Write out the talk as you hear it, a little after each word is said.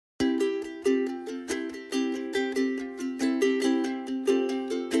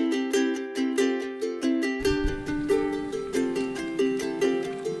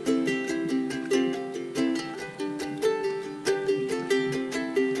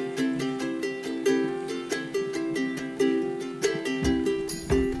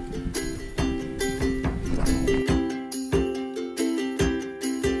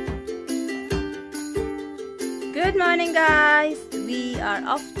morning, guys. We are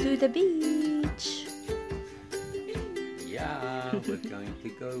off to the beach. Yeah, we're going to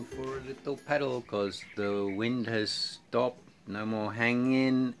go for a little paddle because the wind has stopped, no more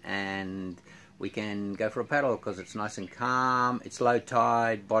hanging, and we can go for a paddle because it's nice and calm. It's low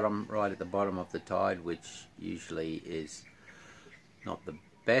tide, right at the bottom of the tide, which usually is not the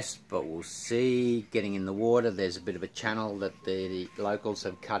best, but we'll see. Getting in the water, there's a bit of a channel that the locals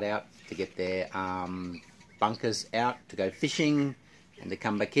have cut out to get their bunkers out to go fishing and to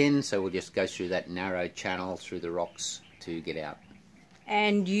come back in, so we'll just go through that narrow channel through the rocks to get out.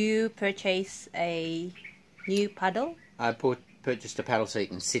 And you purchase a new paddle? I purchased a paddle so you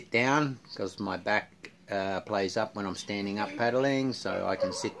can sit down because my back plays up when I'm standing up paddling, so I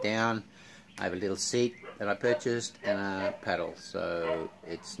can sit down. I have a little seat that I purchased and a paddle, so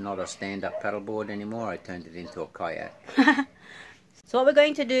it's not a stand-up paddleboard anymore. I turned it into a kayak. So what we're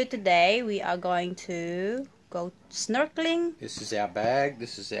going to do today, we are going to go snorkeling. This is our bag.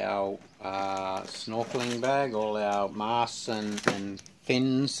 This is our snorkeling bag. All our masks and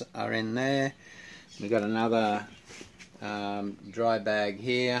fins are in there. We got another dry bag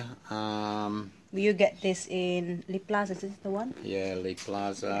here. You get this in Lee Plaza, is this the one? Yeah, Lee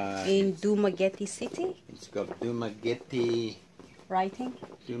Plaza. In Dumaguete City? It's got Dumaguete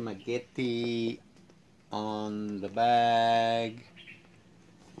on the bag.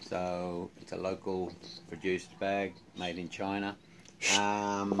 So it's a local produced bag made in China.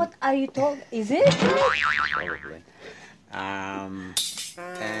 What are you talking? Is it? Probably.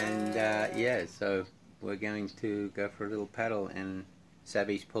 Yeah, so we're going to go for a little paddle, and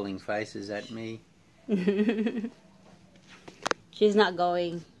Savvy's pulling faces at me. She's not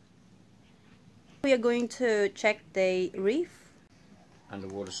going. We are going to check the reef.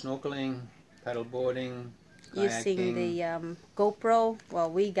 Underwater snorkeling, paddle boarding, using the GoPro.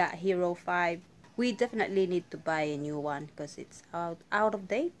 Well, we got Hero 5. We definitely need to buy a new one because it's out of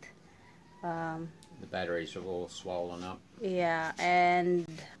date. The batteries are all swollen up. Yeah, and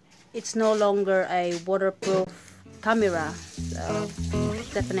it's no longer a waterproof camera, so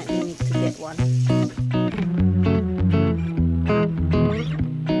definitely need to get one.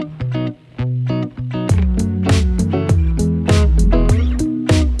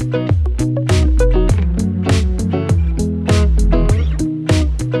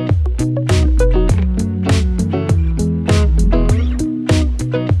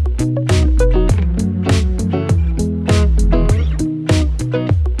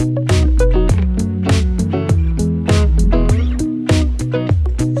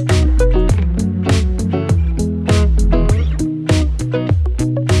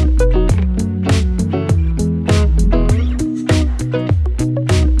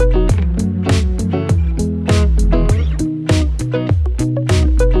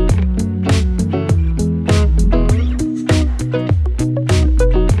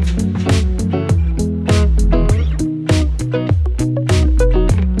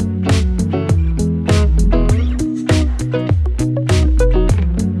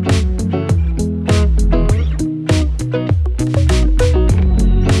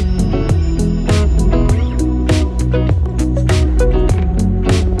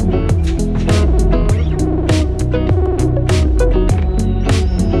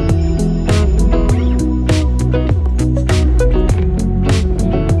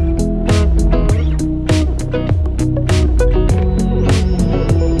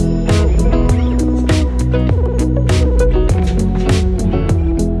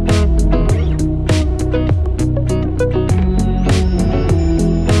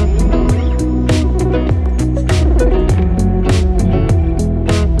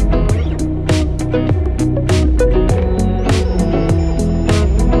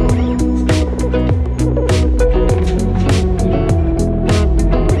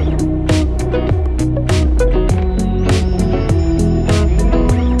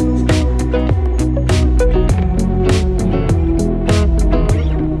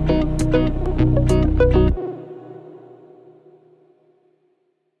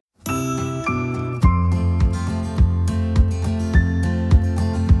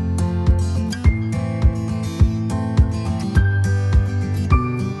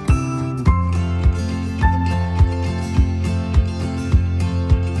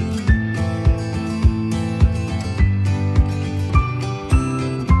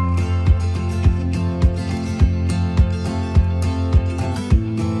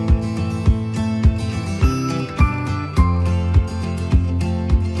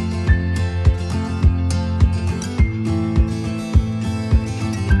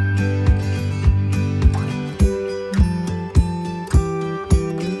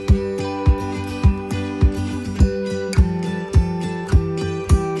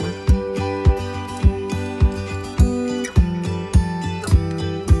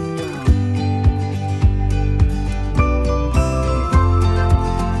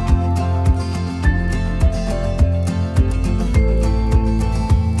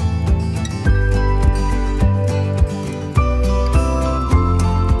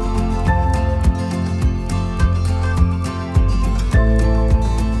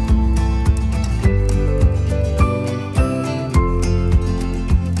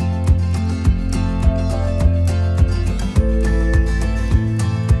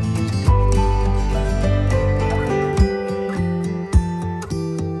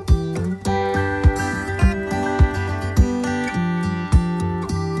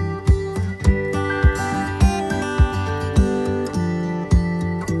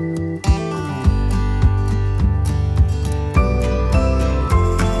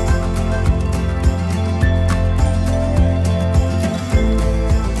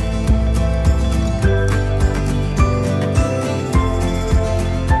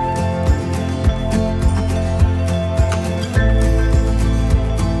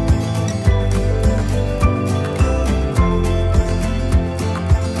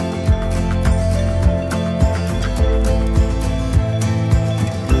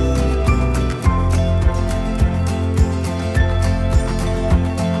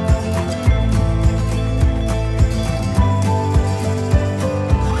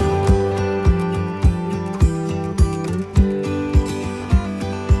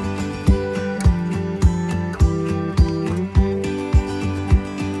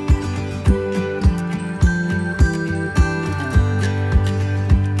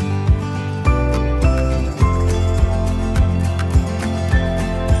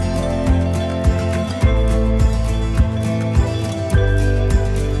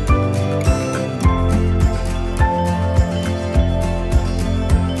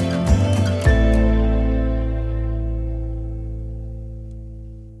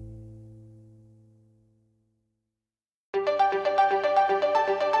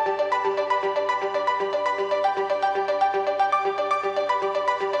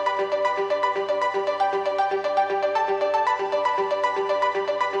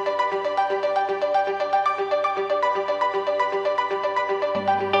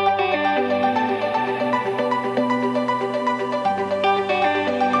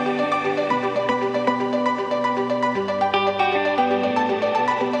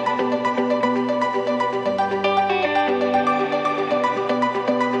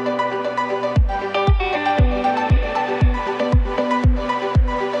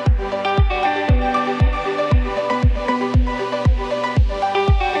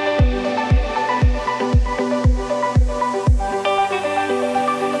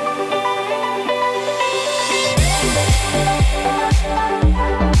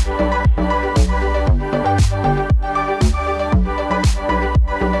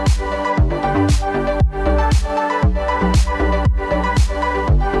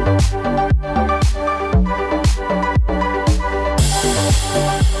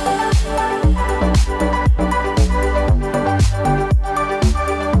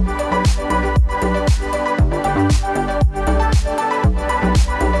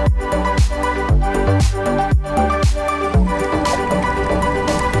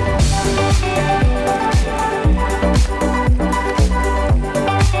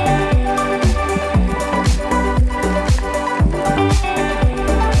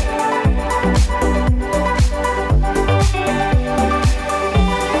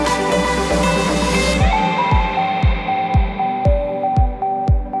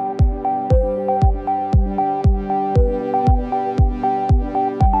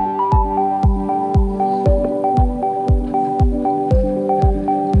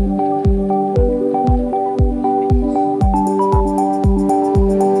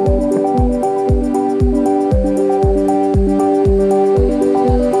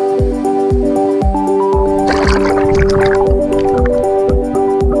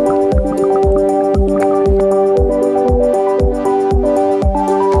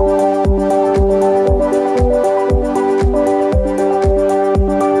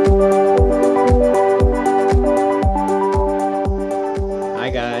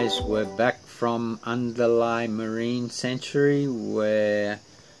 We're back from Andulay Marine Sanctuary, where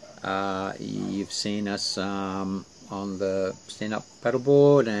you've seen us on the stand-up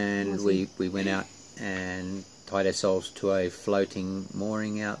paddleboard, and we went out and tied ourselves to a floating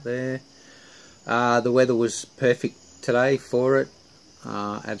mooring out there. The weather was perfect today for it.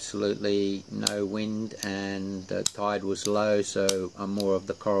 Absolutely no wind, and the tide was low, so more of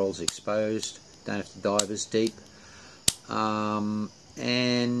the corals exposed. Don't have to dive as deep.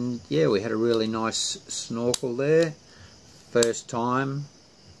 And yeah, we had a really nice snorkel there. First time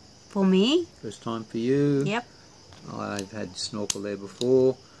for me. First time for you. Yep. I've had snorkel there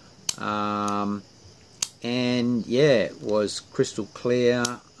before. And yeah, it was crystal clear.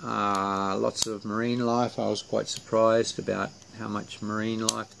 Lots of marine life. I was quite surprised about how much marine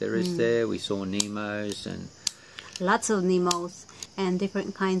life there is there. We saw Nemos and lots of Nemos and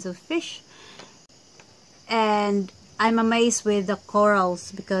different kinds of fish. And I'm amazed with the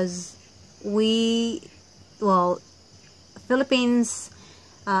corals, because Philippines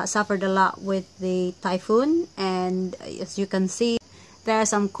suffered a lot with the typhoon, and as you can see, there are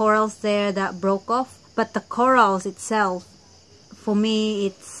some corals there that broke off, but the corals itself, for me,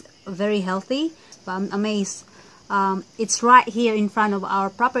 it's very healthy. But I'm amazed. It's right here in front of our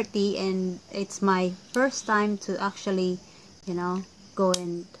property, and it's my first time to actually, go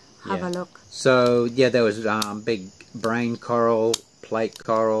and have a look. So yeah, there was big brain coral, plate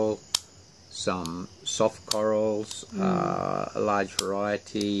coral, some soft corals, a large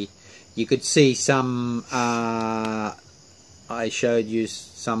variety. You could see some, I showed you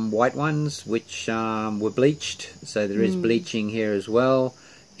some white ones which were bleached, so there is bleaching here as well.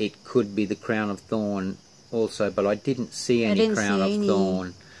 It could be the crown of thorn also, but I didn't see any crown of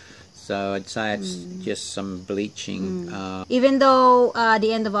thorn. So I'd say it's just some bleaching. Even though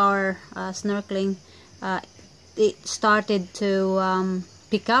the end of our snorkeling, it started to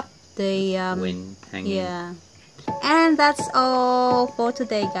pick up the wind hanging. Yeah. And that's all for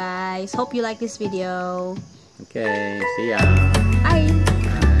today, guys. Hope you like this video. Okay, see ya.